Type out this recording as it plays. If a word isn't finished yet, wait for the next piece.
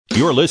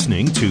You're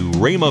listening to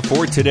Rhema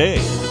for Today.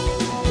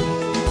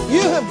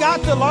 You have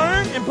got to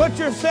learn and put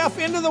yourself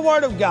into the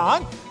Word of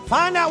God.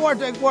 Find out what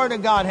the Word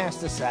of God has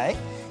to say.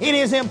 It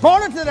is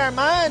important that our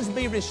minds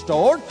be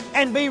restored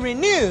and be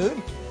renewed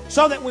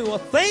so that we will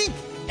think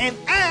and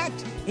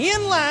act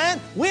in line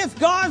with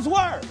God's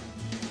Word.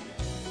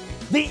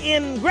 The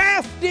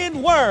engrafted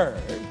Word,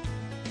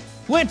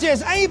 which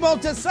is able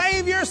to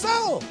save your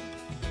soul.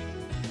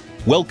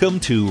 Welcome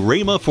to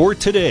Rhema for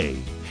Today.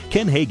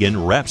 Ken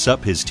Hagin wraps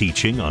up his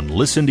teaching on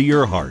Listen to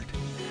Your Heart.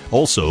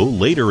 Also,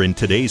 later in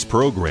today's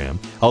program,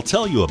 I'll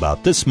tell you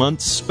about this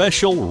month's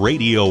special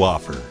radio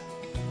offer.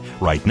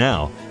 Right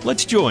now,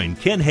 let's join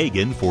Ken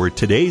Hagin for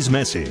today's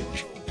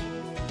message.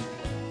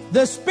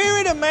 The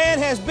spirit of man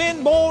has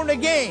been born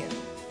again,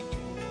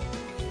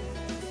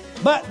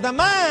 but the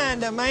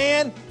mind of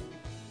man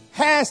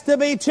has to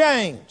be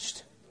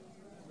changed.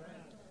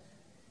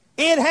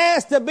 It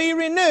has to be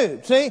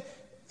renewed. See,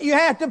 you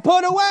have to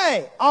put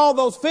away all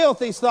those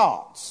filthy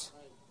thoughts,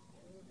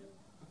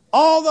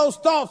 all those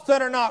thoughts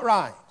that are not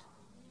right.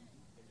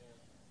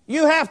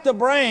 You have to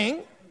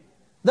bring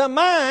the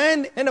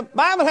mind, and the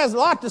Bible has a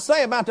lot to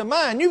say about the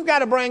mind. You've got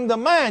to bring the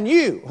mind,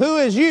 you. Who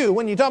is you?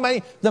 When you talk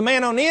about the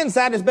man on the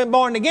inside has been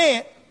born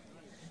again,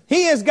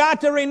 he has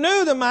got to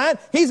renew the mind.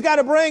 He's got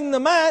to bring the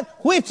mind,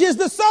 which is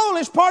the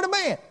soulish part of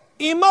man,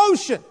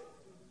 emotion.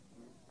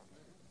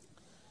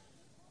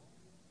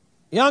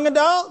 Young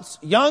adults,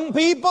 young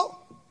people,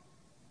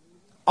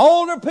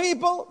 older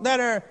people that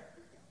are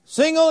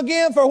single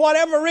again for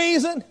whatever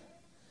reason,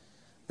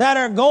 that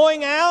are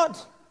going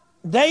out,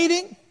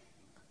 dating,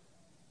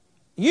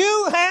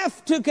 you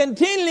have to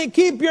continually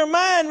keep your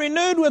mind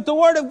renewed with the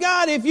Word of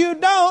God. If you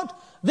don't,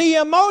 the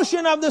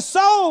emotion of the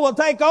soul will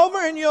take over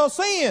and you'll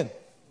sin.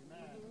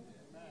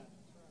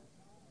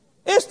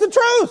 It's the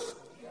truth.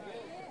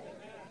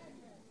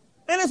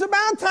 And it's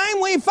about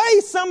time we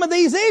face some of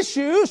these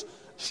issues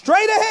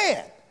straight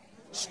ahead,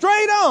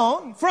 straight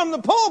on from the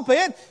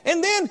pulpit,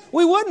 and then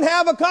we wouldn't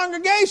have a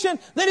congregation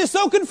that is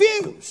so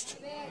confused.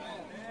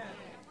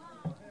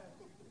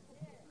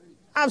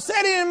 I've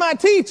said it in my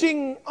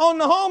teaching on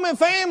the home and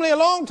family a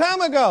long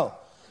time ago.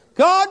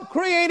 God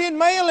created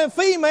male and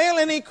female,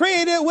 and He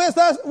created with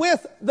us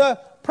with the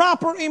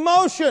proper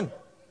emotion.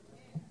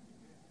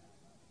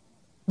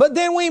 But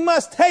then we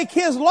must take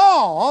His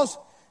laws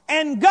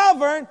and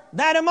govern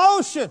that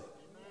emotion.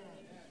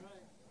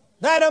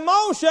 That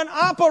emotion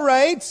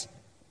operates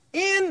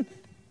in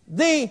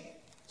the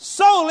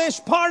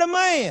soulish part of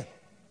man.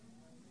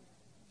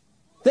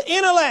 The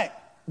intellect,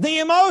 the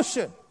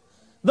emotion.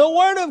 The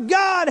Word of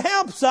God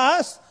helps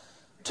us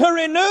to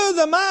renew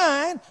the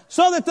mind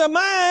so that the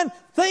mind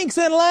thinks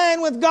in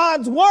line with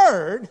God's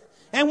Word.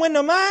 And when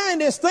the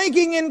mind is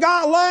thinking in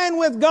line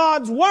with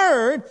God's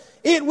Word,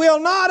 it will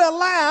not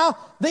allow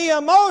the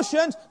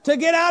emotions to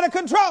get out of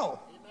control.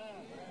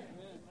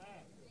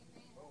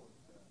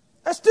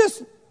 Let's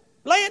just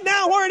lay it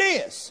down where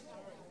it is.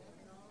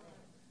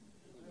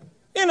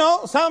 You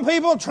know, some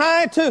people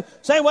try to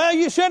say, well,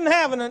 you shouldn't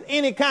have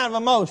any kind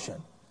of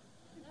emotion.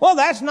 Well,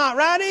 that's not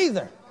right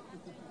either.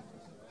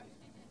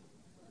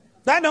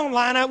 That don't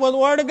line up with the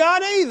Word of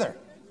God either.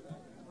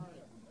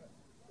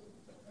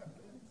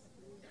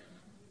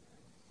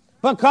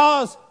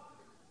 Because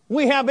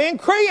we have been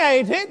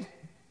created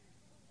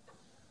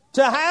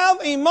to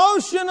have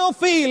emotional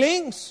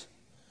feelings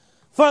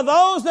for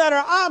those that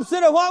are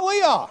opposite of what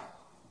we are.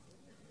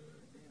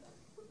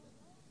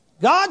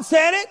 God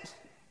said it.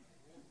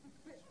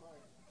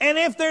 And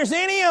if there's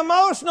any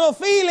emotional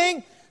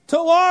feeling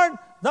toward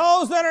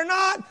those that are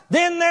not,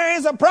 then there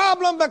is a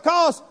problem,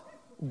 because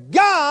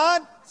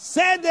God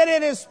said that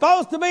it is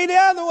supposed to be the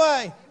other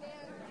way.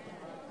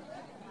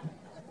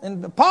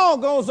 And Paul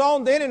goes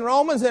on then in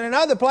Romans and in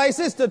other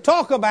places to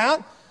talk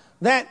about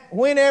that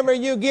whenever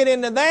you get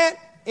into that,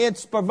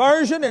 it's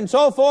perversion and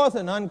so forth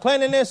and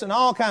uncleanliness and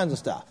all kinds of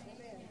stuff.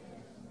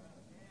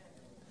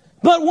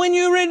 But when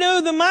you renew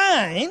the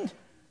mind,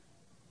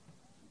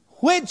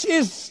 which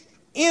is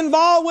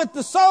involved with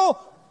the soul,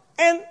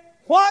 and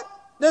what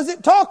does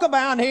it talk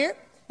about here?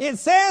 It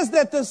says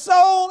that the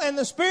soul and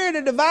the spirit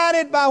are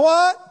divided by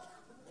what?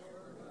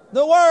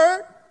 The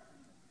Word.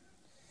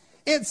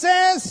 It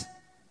says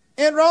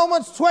in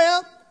Romans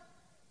 12,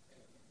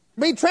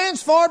 be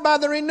transformed by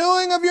the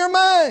renewing of your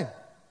mind.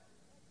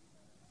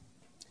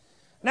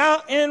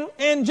 Now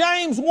in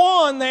James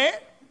 1 there,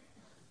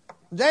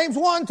 James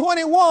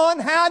 1:21,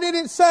 how did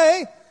it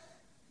say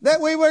that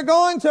we were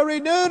going to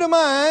renew the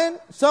mind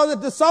so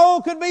that the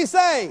soul could be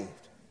saved?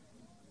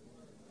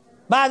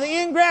 By the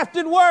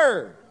engrafted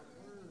Word.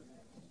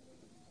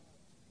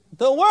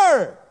 The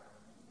Word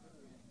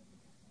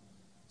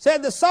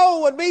said the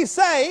soul would be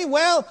saved.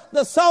 Well,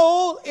 the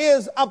soul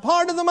is a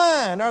part of the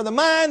mind, or the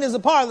mind is a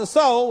part of the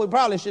soul. We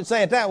probably should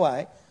say it that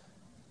way.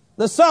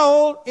 The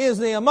soul is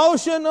the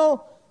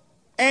emotional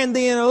and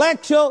the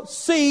intellectual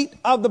seat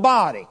of the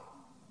body.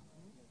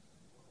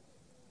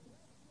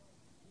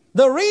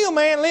 The real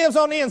man lives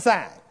on the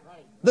inside,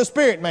 the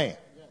spirit man.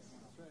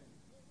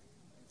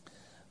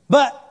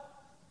 But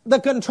the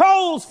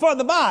controls for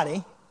the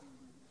body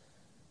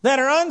that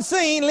are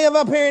unseen live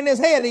up here in this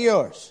head of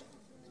yours.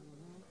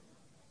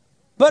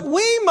 But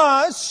we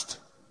must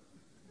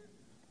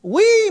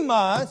renew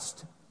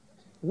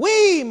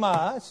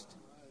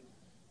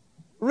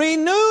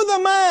the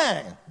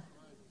mind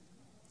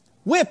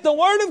with the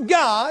Word of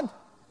God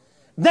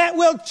that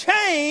will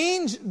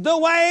change the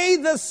way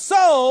the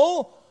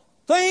soul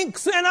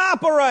thinks and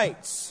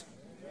operates.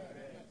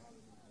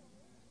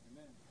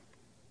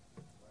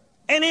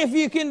 And if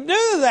you can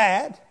do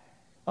that,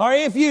 or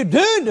if you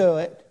do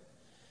it,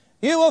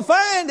 you will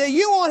find that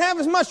you won't have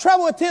as much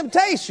trouble with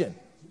temptation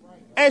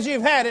as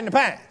you've had in the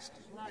past.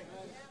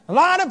 A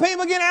lot of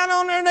people get out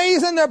on their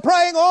knees and they're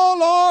praying, "Oh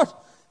Lord,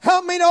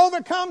 help me to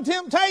overcome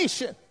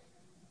temptation."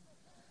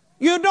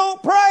 You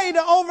don't pray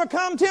to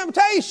overcome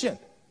temptation.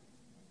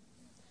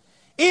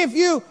 If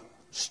you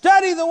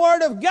study the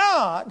Word of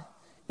God,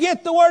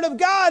 get the Word of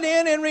God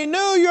in and renew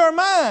your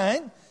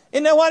mind,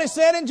 isn't that what it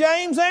said in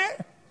James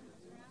there?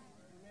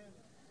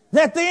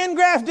 That the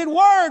engrafted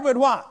Word would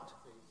what?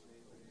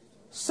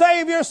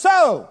 Save your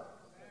soul.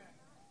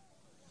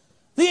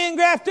 The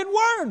engrafted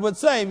Word would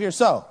save your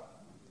soul.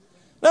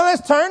 Now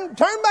let's turn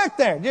back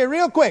there, just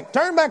real quick.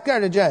 Turn back there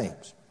to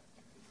James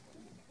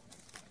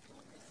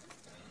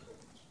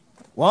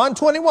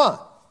 1:21.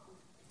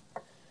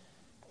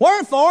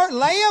 Wherefore,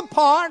 lay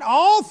apart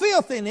all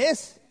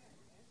filthiness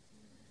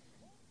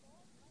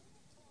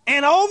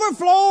and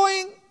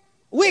overflowing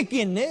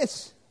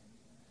wickedness,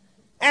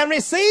 and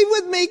receive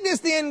with meekness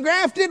the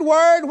engrafted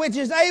Word which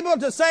is able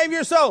to save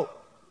your soul.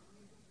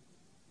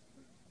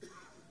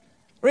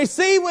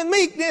 Receive with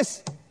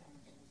meekness.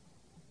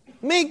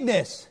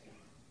 Meekness.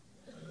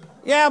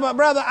 Yeah, but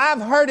brother,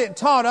 I've heard it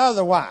taught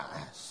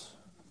otherwise.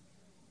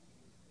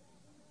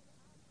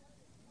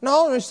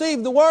 No,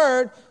 receive the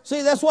Word.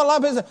 See, that's what a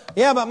lot of people say.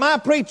 Yeah, but my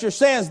preacher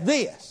says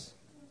this.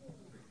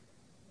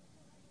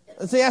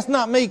 See, that's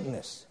not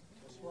meekness.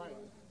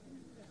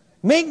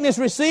 Meekness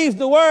receives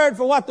the Word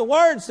for what the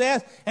Word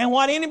says, and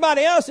what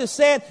anybody else has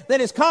said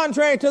that is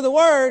contrary to the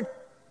Word,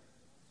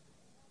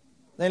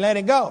 they let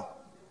it go.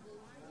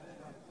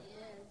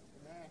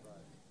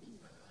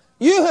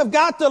 You have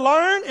got to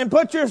learn and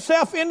put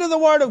yourself into the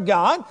Word of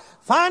God.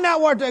 Find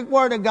out what the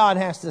Word of God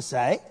has to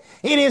say.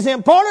 It is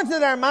important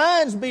that our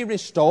minds be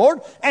restored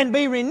and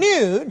be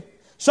renewed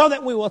so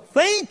that we will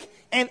think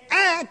and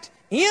act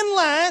in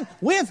line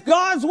with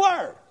God's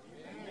Word.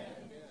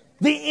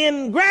 The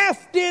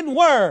engrafted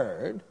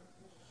Word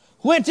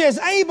which is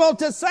able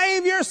to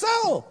save your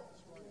soul.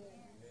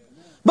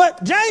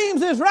 But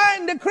James is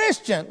writing to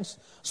Christians.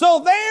 So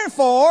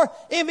therefore,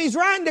 if he's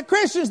writing to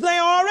Christians, they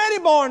are already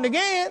born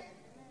again.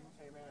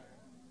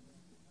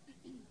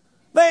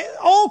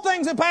 Old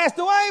things have passed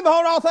away,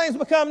 behold, all things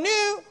become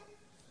new.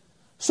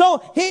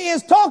 So he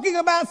is talking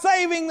about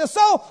saving the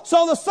soul.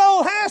 So the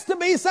soul has to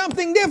be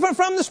something different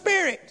from the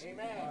spirit.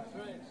 Amen.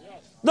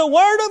 The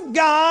Word of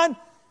God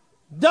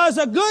does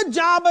a good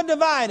job of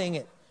dividing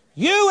it.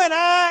 You and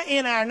I,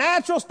 in our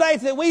natural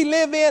states that we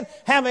live in,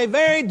 have a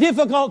very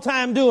difficult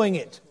time doing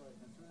it.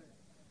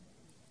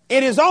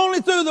 It is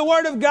only through the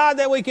Word of God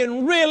that we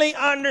can really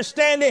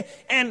understand it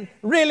and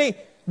really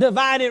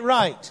divide it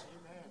right.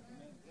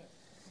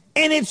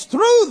 And it's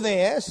through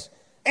this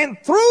and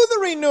through the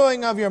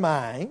renewing of your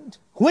mind,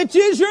 which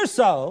is your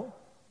soul,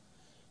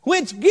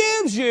 which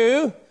gives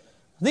you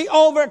the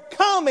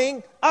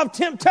overcoming of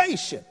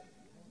temptation.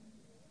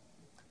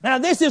 Now,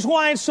 this is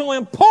why it's so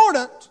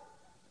important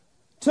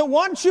to,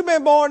 once you've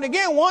been born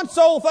again, once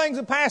old things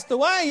have passed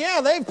away, yeah,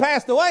 they've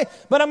passed away.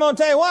 But I'm going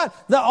to tell you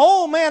what, the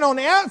old man on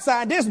the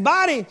outside, this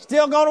body,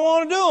 still going to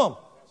want to do them.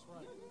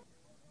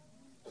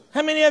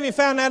 How many of you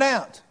found that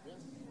out?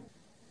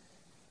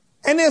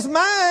 And this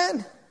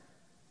mind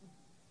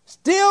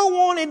still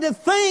wanted to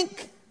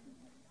think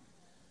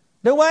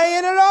the way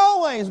it had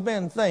always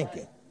been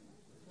thinking.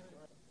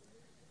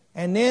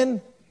 And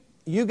then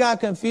you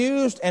got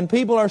confused, and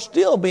people are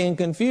still being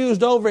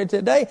confused over it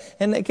today,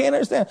 and they can't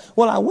understand.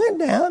 Well, I went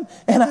down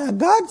and I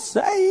got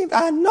saved.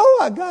 I know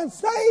I got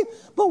saved,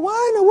 but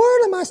why in the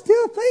world am I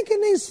still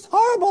thinking these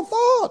horrible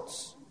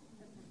thoughts?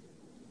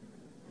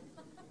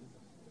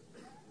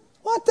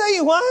 Well, I'll tell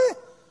you why.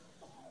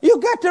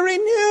 You've got to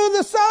renew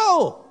the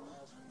soul.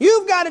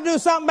 You've got to do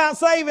something about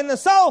saving the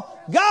soul.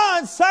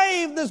 God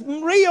saved this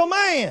real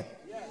man.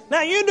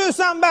 Now you do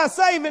something about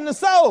saving the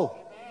soul.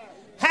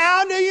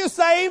 How do you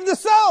save the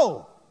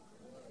soul?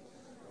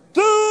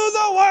 Through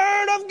the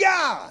Word of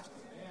God.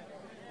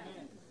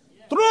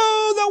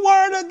 Through the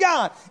Word of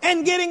God.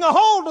 And getting a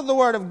hold of the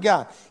Word of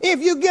God.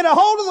 If you get a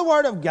hold of the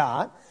Word of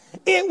God,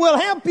 it will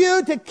help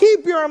you to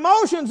keep your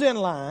emotions in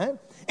line,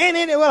 and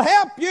it will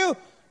help you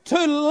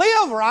to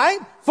live right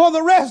for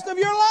the rest of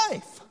your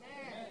life.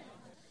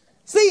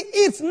 See,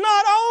 it's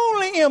not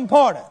only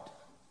important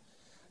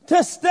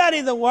to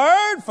study the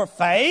Word for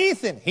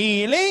faith and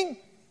healing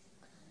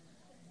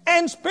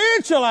and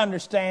spiritual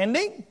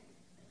understanding.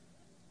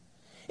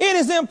 It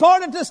is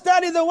important to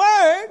study the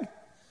Word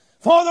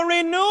for the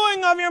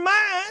renewing of your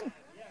mind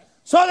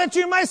so that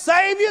you may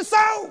save your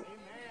soul.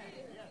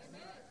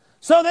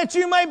 So that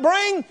you may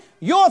bring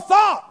your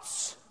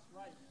thoughts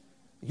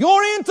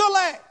your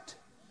intellect,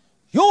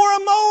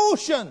 your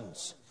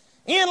emotions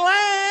in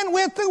line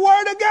with the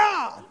Word of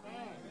God.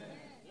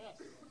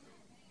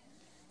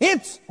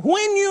 It's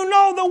when you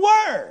know the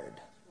Word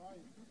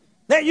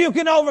that you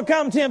can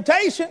overcome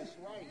temptation.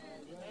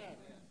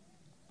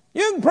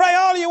 You can pray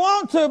all you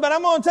want to, but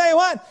I'm going to tell you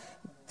what,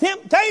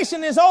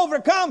 temptation is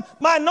overcome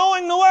by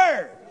knowing the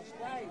Word.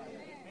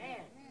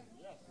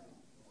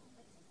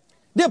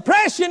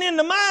 Depression in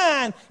the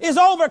mind is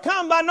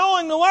overcome by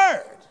knowing the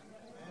Word.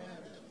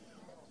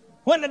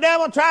 When the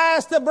devil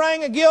tries to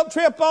bring a guilt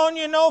trip on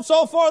you,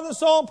 so forth and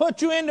so on,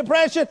 put you in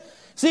depression,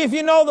 see, if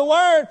you know the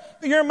Word,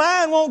 your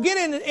mind won't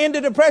get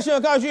into depression,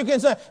 because you can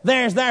say,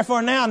 there's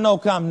therefore now no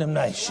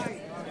condemnation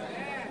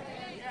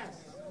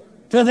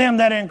to them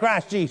that are in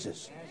Christ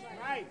Jesus,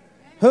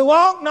 who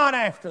walk not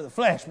after the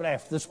flesh, but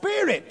after the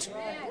Spirit.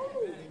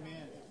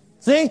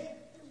 See?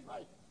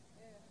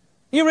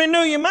 You renew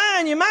your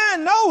mind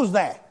knows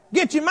that.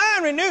 Get your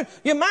mind renewed.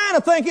 Your mind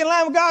will think in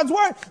line with God's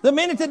Word. The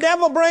minute the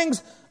devil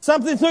brings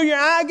something through your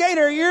eye gate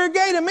or your ear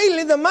gate,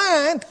 immediately the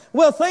mind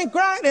will think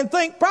right and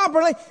think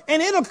properly,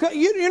 and you don't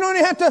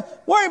even have to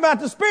worry about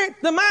the Spirit.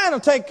 The mind will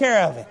take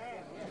care of it.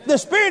 The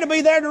Spirit will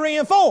be there to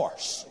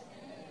reinforce.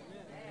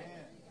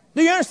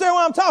 Do you understand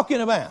what I'm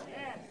talking about?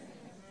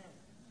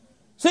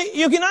 See,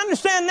 you can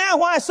understand now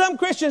why some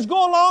Christians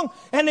go along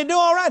and they do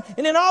all right,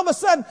 and then all of a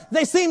sudden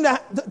they seem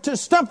to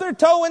stump their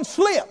toe and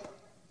slip.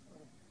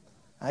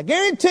 I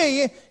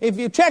guarantee you, if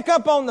you check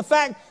up on the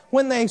fact,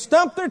 when they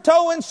stumped their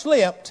toe and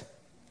slipped,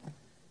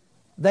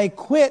 they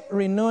quit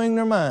renewing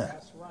their mind.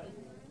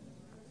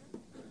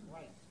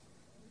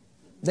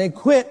 They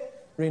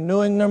quit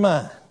renewing their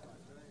mind.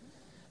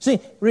 See,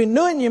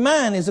 renewing your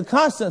mind is a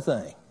constant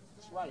thing.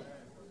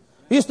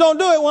 You just don't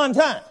do it one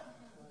time.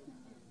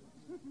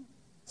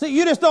 See,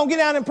 you just don't get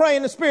out and pray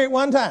in the Spirit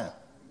one time.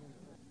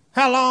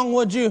 How long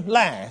would you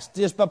last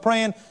just by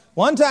praying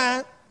one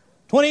time?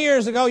 20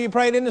 years ago, you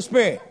prayed in the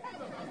Spirit.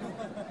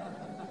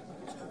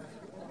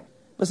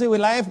 But see, we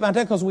laugh about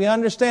that because we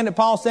understand that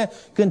Paul said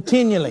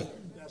continually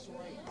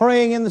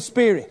praying in the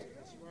Spirit.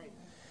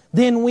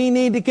 Then we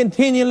need to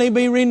continually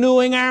be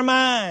renewing our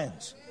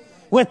minds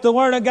with the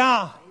Word of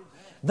God.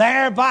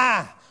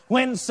 Thereby,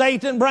 when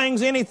Satan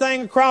brings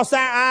anything across our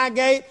eye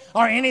gate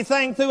or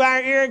anything through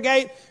our ear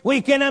gate,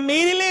 we can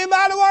immediately,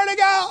 by the Word of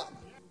God,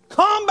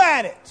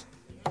 combat it.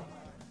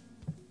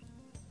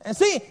 And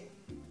see,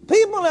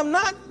 people have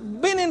not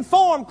been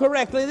informed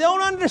correctly. They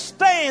don't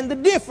understand the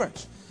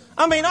difference.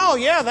 I mean, oh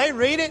yeah, they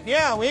read it.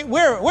 Yeah,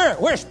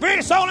 we're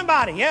spirit, soul, and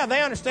body. Yeah,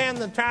 they understand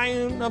the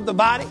triune of the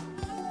body.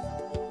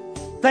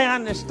 They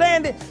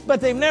understand it,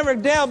 but they've never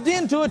delved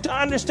into it to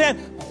understand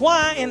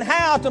why and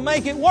how to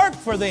make it work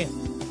for them.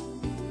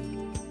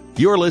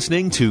 You're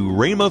listening to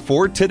Rhema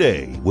for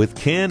Today with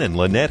Ken and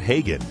Lynette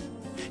Hagin.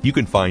 You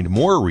can find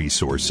more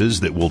resources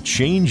that will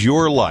change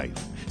your life.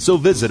 So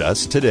visit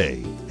us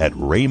today at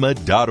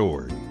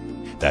rhema.org.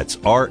 That's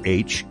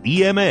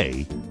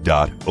RHEMA.org.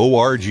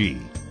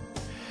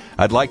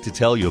 I'd like to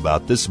tell you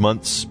about this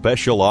month's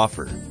special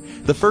offer.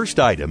 The first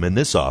item in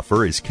this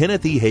offer is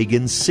Kenneth E.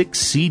 Hagin's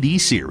 6-CD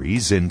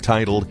series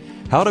entitled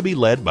How to Be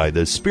Led by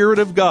the Spirit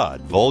of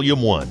God,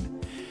 Volume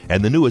 1,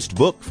 and the newest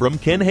book from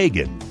Ken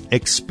Hagin,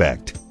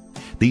 Expect.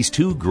 These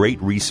two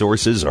great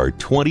resources are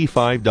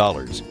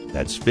 $25.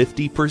 That's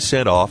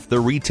 50% off the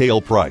retail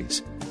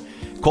price.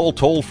 Call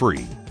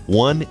toll-free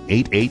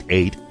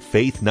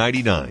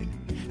 1-888-FAITH-99.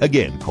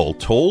 Again, call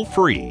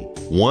toll-free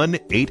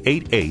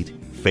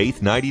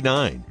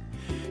 1-888-FAITH-99.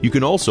 You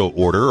can also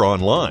order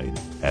online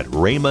at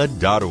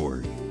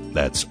rhema.org.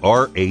 That's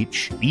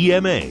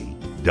RHEMA.org.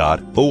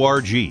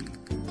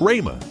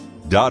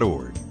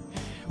 rhema.org.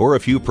 Or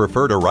if you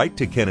prefer to write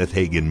to Kenneth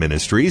Hagin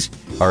Ministries,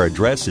 our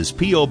address is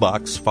P.O.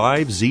 Box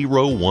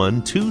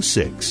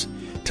 50126,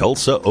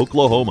 Tulsa,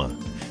 Oklahoma,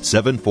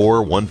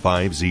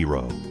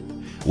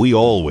 74150. We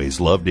always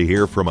love to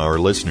hear from our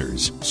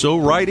listeners, so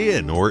write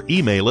in or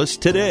email us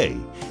today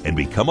and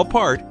become a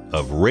part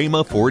of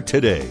Rhema for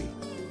Today.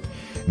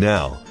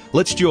 Now,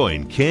 let's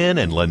join Ken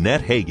and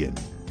Lynette Hagin.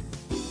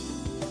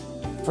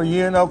 For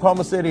you in the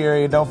Oklahoma City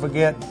area, don't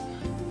forget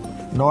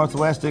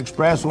Northwest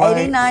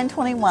Expressway.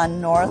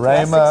 8921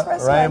 Northwest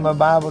Expressway. Rhema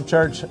Bible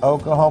Church,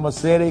 Oklahoma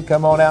City.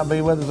 Come on out and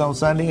be with us on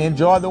Sunday.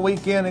 Enjoy the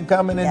weekend and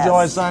come and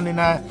enjoy Sunday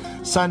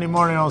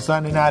morning on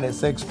Sunday night at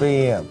 6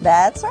 p.m.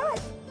 That's right.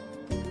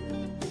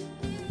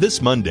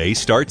 This Monday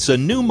starts a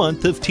new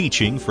month of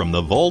teaching from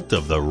the vault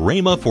of the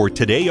Rhema for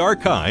Today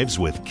archives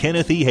with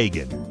Kenneth E.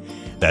 Hagin.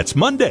 That's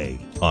Monday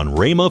on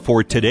Rhema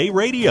for Today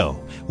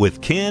Radio with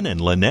Ken and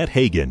Lynette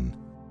Hagin.